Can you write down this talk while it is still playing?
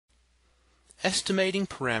Estimating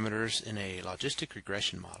parameters in a logistic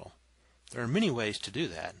regression model. There are many ways to do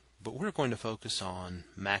that, but we're going to focus on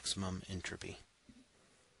maximum entropy.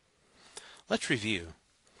 Let's review.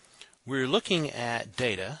 We're looking at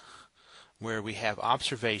data where we have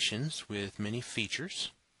observations with many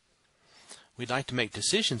features. We'd like to make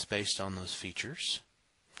decisions based on those features.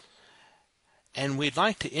 And we'd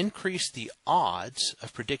like to increase the odds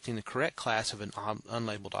of predicting the correct class of an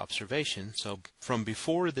unlabeled observation. So from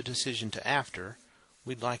before the decision to after,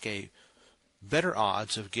 we'd like a better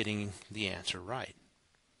odds of getting the answer right.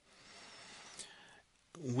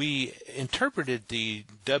 We interpreted the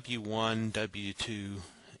W1, W2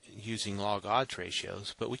 using log odds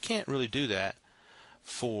ratios, but we can't really do that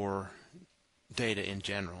for data in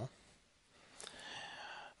general.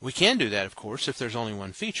 We can do that, of course, if there's only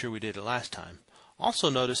one feature. We did it last time. Also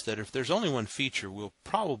notice that if there's only one feature, we'll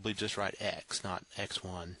probably just write X, not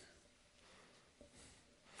X1.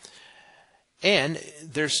 And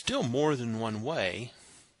there's still more than one way,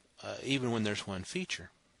 even when there's one feature.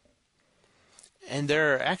 And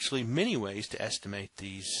there are actually many ways to estimate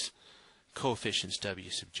these coefficients W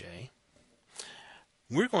sub j.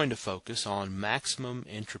 We're going to focus on maximum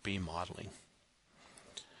entropy modeling.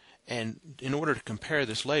 And in order to compare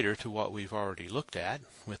this later to what we've already looked at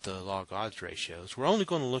with the log odds ratios, we're only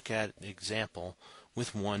going to look at an example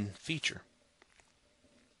with one feature.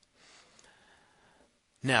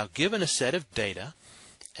 Now, given a set of data,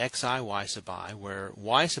 xi, y sub I, where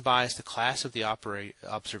y sub I is the class of the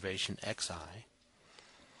observation xi,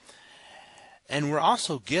 and we're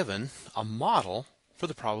also given a model for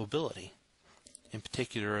the probability. In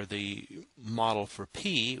particular, the model for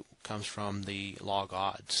P comes from the log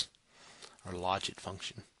odds, or logit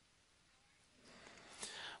function.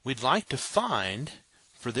 We'd like to find,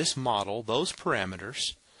 for this model, those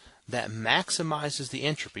parameters that maximizes the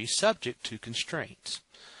entropy subject to constraints.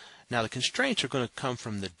 Now, the constraints are going to come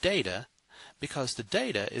from the data, because the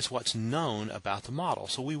data is what's known about the model.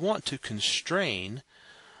 So we want to constrain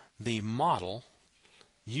the model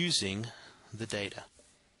using the data.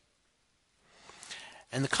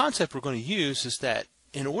 And the concept we're going to use is that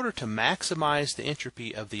in order to maximize the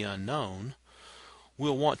entropy of the unknown,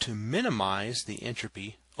 we'll want to minimize the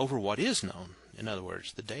entropy over what is known, in other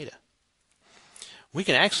words, the data. We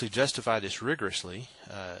can actually justify this rigorously.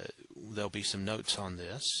 There'll be some notes on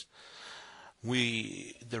this.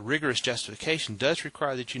 The rigorous justification does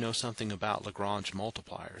require that you know something about Lagrange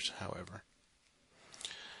multipliers, however.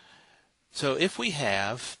 So if we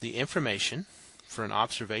have the information for an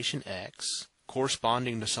observation X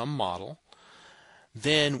corresponding to some model,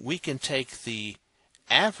 then we can take the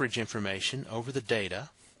average information over the data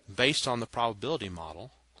based on the probability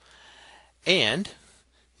model, and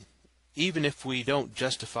even if we don't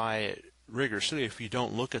justify it rigorously, if you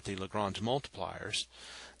don't look at the Lagrange multipliers,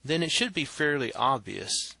 then it should be fairly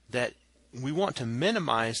obvious that we want to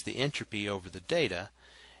minimize the entropy over the data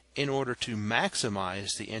in order to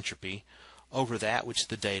maximize the entropy over that which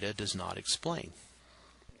the data does not explain.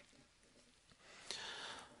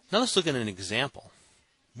 Now let's look at an example.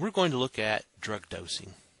 We're going to look at drug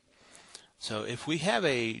dosing. So if we have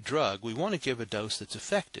a drug, we want to give a dose that's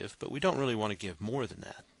effective, but we don't really want to give more than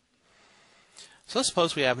that. So let's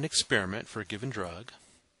suppose we have an experiment for a given drug.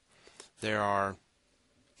 There are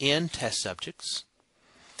n test subjects,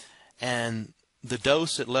 and the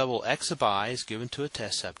dose at level x sub I is given to a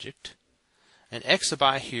test subject, and x sub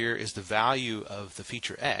I here is the value of the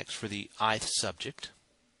feature x for the ith subject.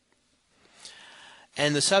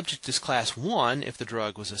 And the subject is class 1 if the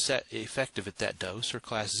drug was effective at that dose, or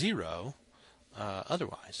class 0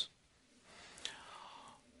 otherwise.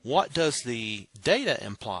 What does the data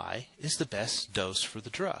imply is the best dose for the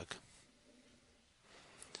drug?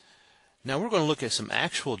 Now we're going to look at some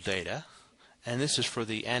actual data, and this is for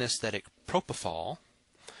the anesthetic propofol,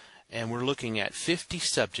 and we're looking at 50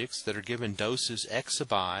 subjects that are given doses x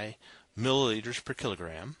sub I milliliters per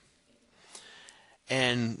kilogram,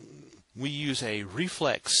 and we use a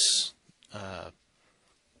reflex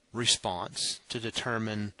response to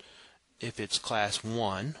determine if it's class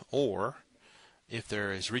 1, or if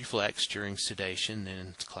there is reflex during sedation, then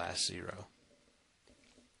it's class 0.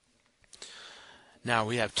 Now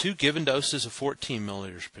we have two given doses of 14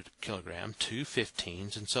 milliliters per kilogram, two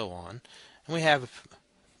 15s, and so on, and we have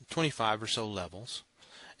 25 or so levels,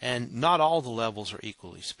 and not all the levels are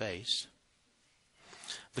equally spaced.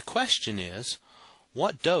 The question is,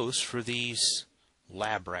 what dose for these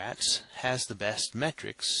lab rats has the best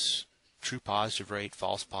metrics, true positive rate,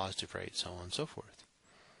 false positive rate, so on and so forth?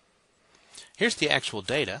 Here's the actual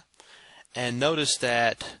data, and notice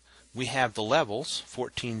that we have the levels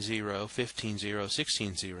 14, 0, 15, 0,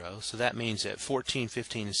 16, 0. So that means at 14,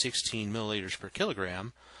 15, and 16 milliliters per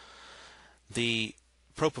kilogram, the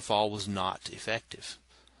propofol was not effective.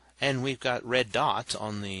 And we've got red dots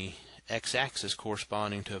on the x-axis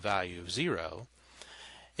corresponding to a value of 0.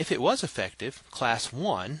 If it was effective, class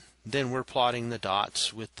 1, then we're plotting the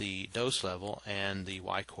dots with the dose level and the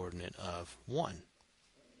y-coordinate of 1.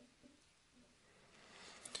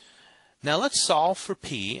 Now let's solve for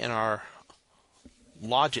P in our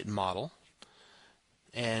logit model,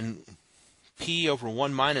 and P over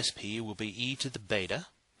 1 minus P will be e to the beta,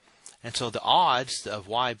 and so the odds of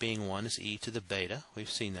y being 1 is e to the beta. We've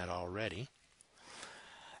seen that already.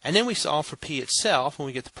 And then we solve for P itself, and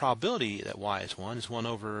we get the probability that y is 1 is 1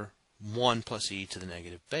 over 1 plus e to the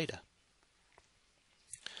negative beta.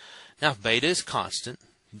 Now if beta is constant,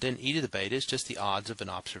 then e to the beta is just the odds of an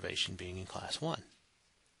observation being in class 1.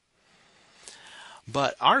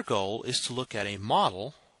 But our goal is to look at a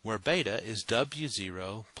model where beta is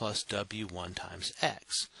W0 plus W1 times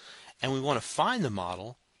x. And we want to find the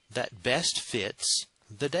model that best fits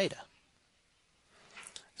the data.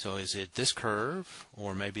 So is it this curve,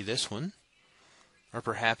 or maybe this one, or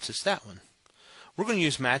perhaps it's that one? We're going to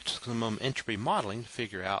use maximum entropy modeling to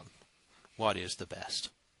figure out what is the best.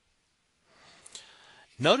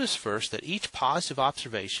 Notice first that each positive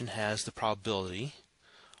observation has the probability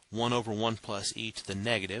 1 over 1 plus e to the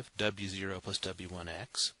negative W0 plus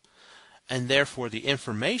W1x, and therefore the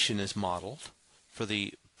information is modeled for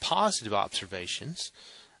the positive observations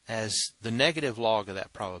as the negative log of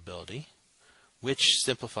that probability, which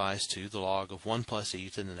simplifies to the log of 1 plus e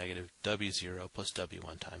to the negative W0 plus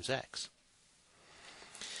W1 times x.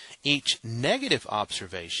 Each negative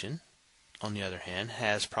observation, on the other hand,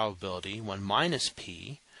 has probability 1 minus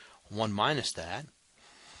p, 1 minus that,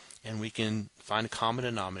 and we can find a common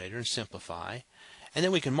denominator and simplify, and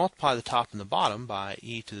then we can multiply the top and the bottom by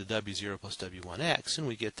e to the W0 plus W1x, and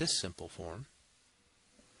we get this simple form.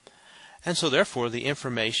 And so therefore the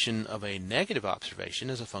information of a negative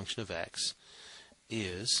observation as a function of x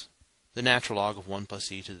is the natural log of 1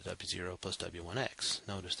 plus e to the W0 plus W1x.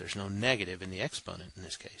 Notice there's no negative in the exponent in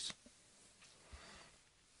this case.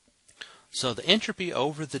 So the entropy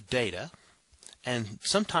over the data, and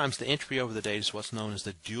sometimes the entropy over the data is what's known as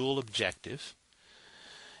the dual objective,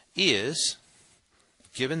 is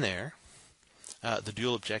given there. The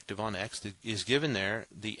dual objective on x is given there,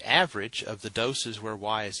 the average of the doses where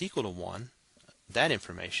y is equal to 1, that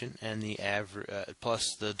information, and the average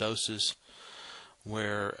plus the doses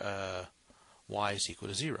where y is equal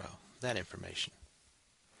to 0, that information.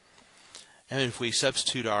 And if we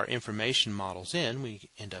substitute our information models in, we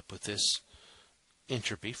end up with this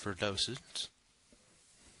entropy for doses.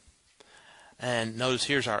 And notice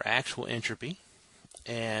here's our actual entropy.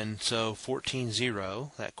 And so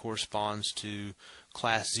 14,0, that corresponds to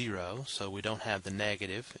class 0, so we don't have the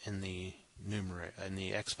negative in the numerator, in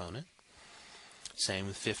the exponent. Same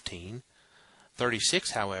with 15.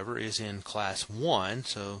 36, however, is in class 1,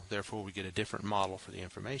 so therefore we get a different model for the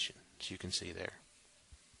information, as you can see there.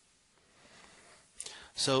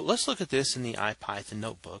 So let's look at this in the IPython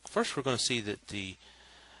notebook. First we're going to see that the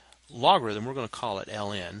logarithm, we're going to call it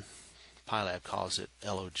ln. PyLab calls it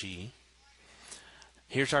log.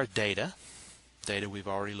 Here's our data we've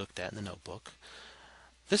already looked at in the notebook.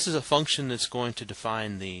 This is a function that's going to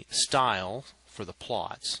define the style for the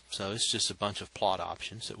plots. So it's just a bunch of plot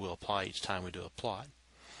options that we'll apply each time we do a plot.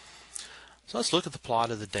 So let's look at the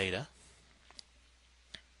plot of the data.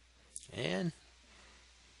 And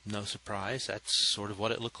no surprise, that's sort of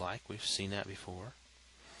what it looked like. We've seen that before.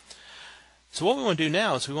 So what we want to do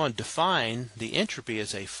now is we want to define the entropy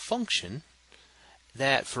as a function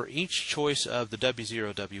that for each choice of the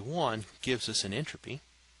W0, W1 gives us an entropy.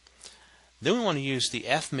 Then we want to use the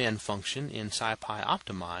fmin function in SciPy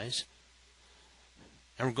Optimize,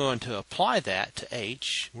 and we're going to apply that to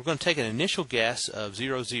h. We're going to take an initial guess of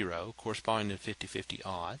 0, 0, corresponding to 50-50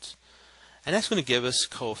 odds, and that's going to give us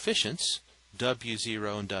coefficients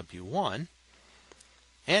W0 and W1,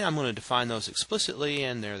 and I'm going to define those explicitly,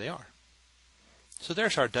 and there they are. So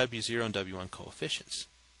there's our W0 and W1 coefficients.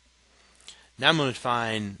 Now I'm going to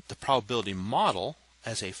define the probability model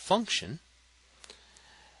as a function,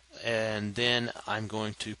 and then I'm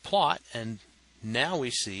going to plot, and now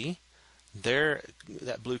we see there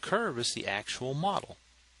that blue curve is the actual model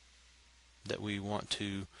that we want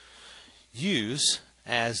to use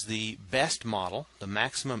as the best model, the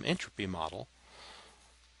maximum entropy model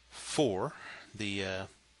for the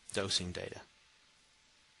dosing data.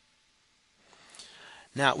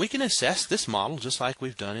 Now we can assess this model just like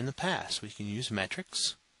we've done in the past. We can use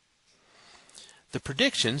metrics. The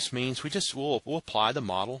predictions means we'll apply the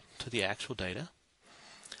model to the actual data,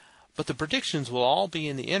 but the predictions will all be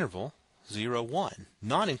in the interval 0, 1,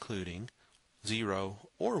 not including 0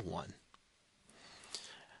 or 1.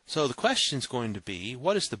 So the question is going to be,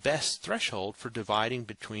 what is the best threshold for dividing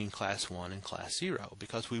between class 1 and class 0?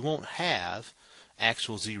 Because we won't have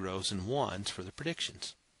actual zeros and ones for the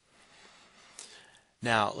predictions.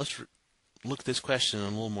 Now let's look at this question in a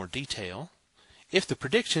little more detail. If the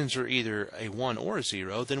predictions are either a 1 or a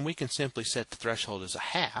 0, then we can simply set the threshold as a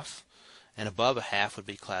half, and above a half would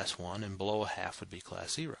be class 1 and below a half would be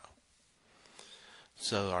class 0.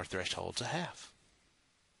 So our threshold's a half.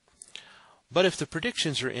 But if the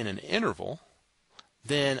predictions are in an interval,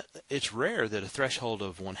 then it's rare that a threshold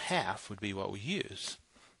of 1/2 would be what we use.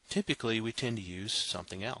 Typically we tend to use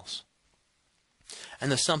something else.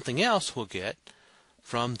 And the something else we'll get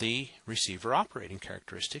from the receiver operating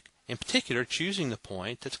characteristic, in particular choosing the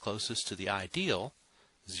point that's closest to the ideal,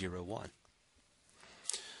 0, 1.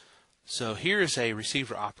 So here's a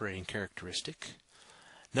receiver operating characteristic.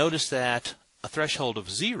 Notice that a threshold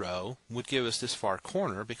of 0 would give us this far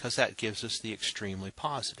corner because that gives us the extremely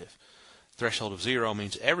positive. Threshold of 0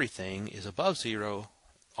 means everything is above 0,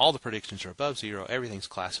 all the predictions are above 0, everything's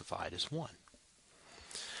classified as 1.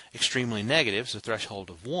 Extremely negative is a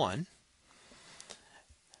threshold of 1,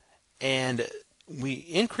 and we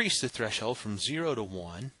increase the threshold from 0 to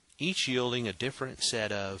 1, each yielding a different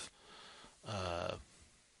set of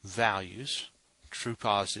values, true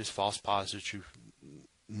positives, false positives, true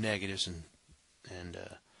negatives, and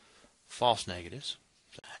false negatives.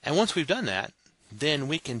 And once we've done that, then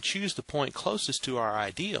we can choose the point closest to our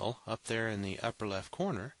ideal up there in the upper left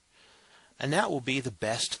corner, and that will be the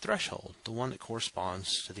best threshold, the one that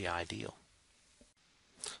corresponds to the ideal.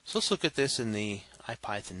 So let's look at this in the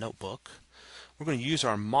IPython notebook. We're going to use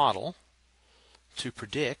our model to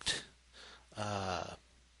predict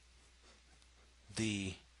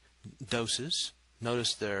the doses.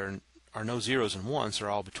 Notice there are no zeros and ones, they're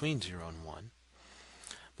all between 0 and 1.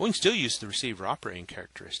 But we can still use the receiver operating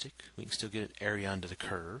characteristic. We can still get an area under the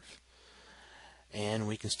curve. And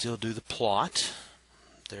we can still do the plot.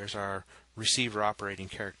 There's our receiver operating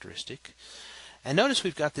characteristic. And notice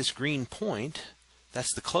we've got this green point.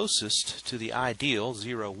 That's the closest to the ideal,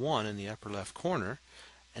 0, 1 in the upper left corner.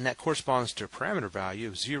 And that corresponds to a parameter value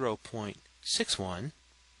of 0.61.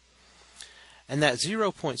 And that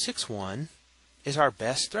 0.61 is our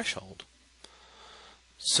best threshold.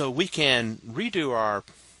 So we can redo our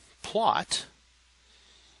plot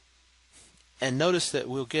and notice that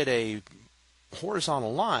we'll get a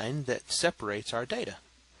horizontal line that separates our data.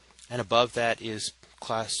 And above that is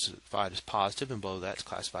classified as positive and below that is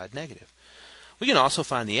classified negative. We can also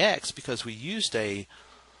find the x because we used a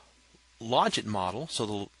logit model,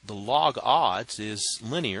 so the log odds is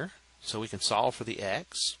linear, so we can solve for the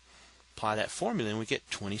x, apply that formula, and we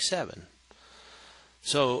get 27.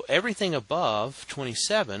 So everything above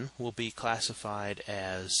 27 will be classified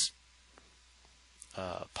as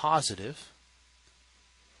positive.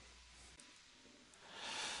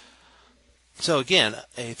 So again,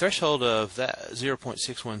 a threshold of that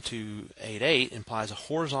 0.61288 implies a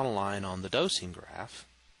horizontal line on the dosing graph,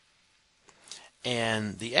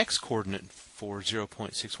 and the x-coordinate for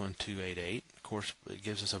 0.61288, of course, it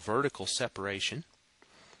gives us a vertical separation.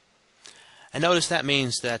 And notice that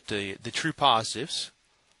means that the true positives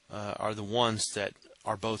are the ones that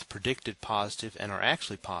are both predicted positive and are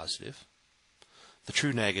actually positive. The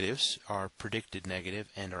true negatives are predicted negative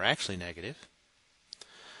and are actually negative.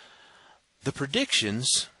 The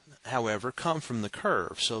predictions, however, come from the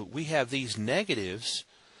curve. So we have these negatives,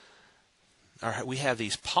 or we have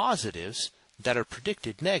these positives that are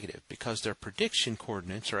predicted negative because their prediction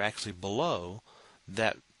coordinates are actually below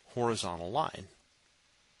that horizontal line.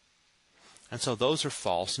 And so those are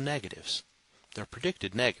false negatives. They're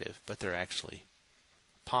predicted negative, but they're actually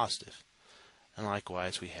positive. And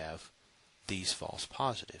likewise, we have these false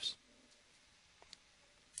positives.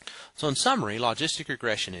 So in summary, logistic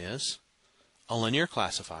regression is a linear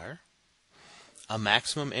classifier, a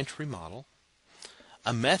maximum entropy model,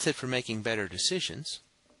 a method for making better decisions.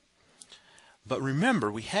 But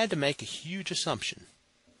remember, we had to make a huge assumption.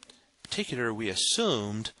 In particular, we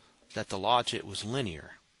assumed that the logit was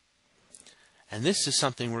linear. And this is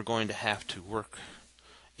something we're going to have to work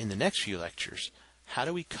in the next few lectures. How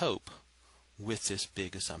do we cope with this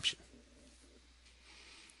big assumption?